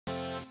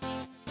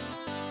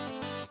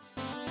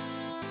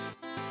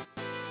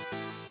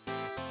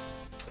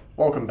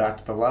Welcome back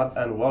to the lab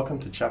and welcome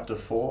to Chapter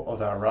 4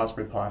 of our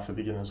Raspberry Pi for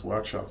Beginners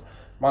workshop.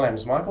 My name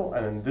is Michael,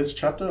 and in this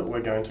chapter we're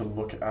going to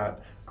look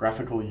at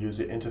Graphical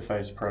User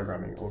Interface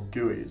Programming, or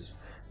GUIs.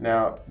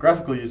 Now,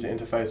 graphical user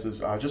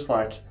interfaces are just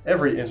like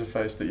every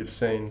interface that you've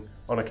seen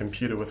on a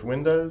computer with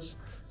Windows.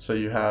 So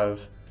you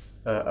have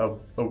a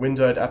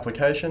windowed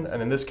application,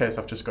 and in this case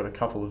I've just got a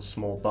couple of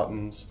small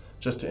buttons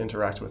just to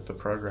interact with the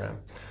program.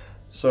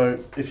 So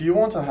if you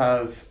want to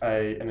have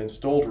an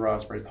installed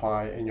Raspberry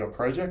Pi in your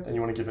project and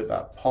you want to give it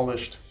that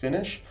polished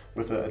finish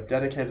with a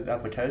dedicated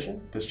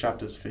application, this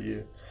chapter is for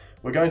you.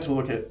 We're going to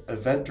look at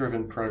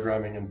event-driven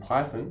programming in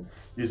Python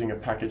using a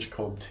package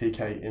called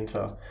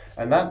tkinter.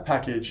 And that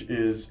package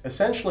is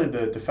essentially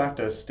the de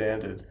facto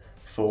standard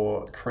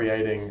for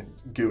creating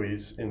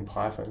GUIs in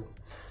Python.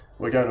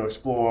 We're going to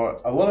explore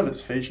a lot of its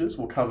features.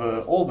 We'll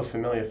cover all the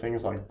familiar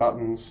things like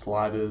buttons,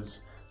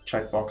 sliders,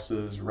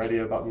 checkboxes,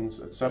 radio buttons,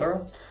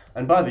 etc.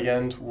 And by the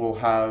end, we'll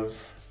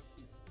have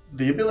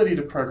the ability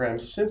to program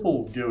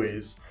simple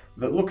GUIs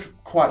that look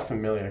quite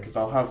familiar because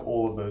they'll have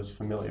all of those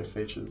familiar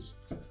features.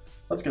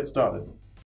 Let's get started.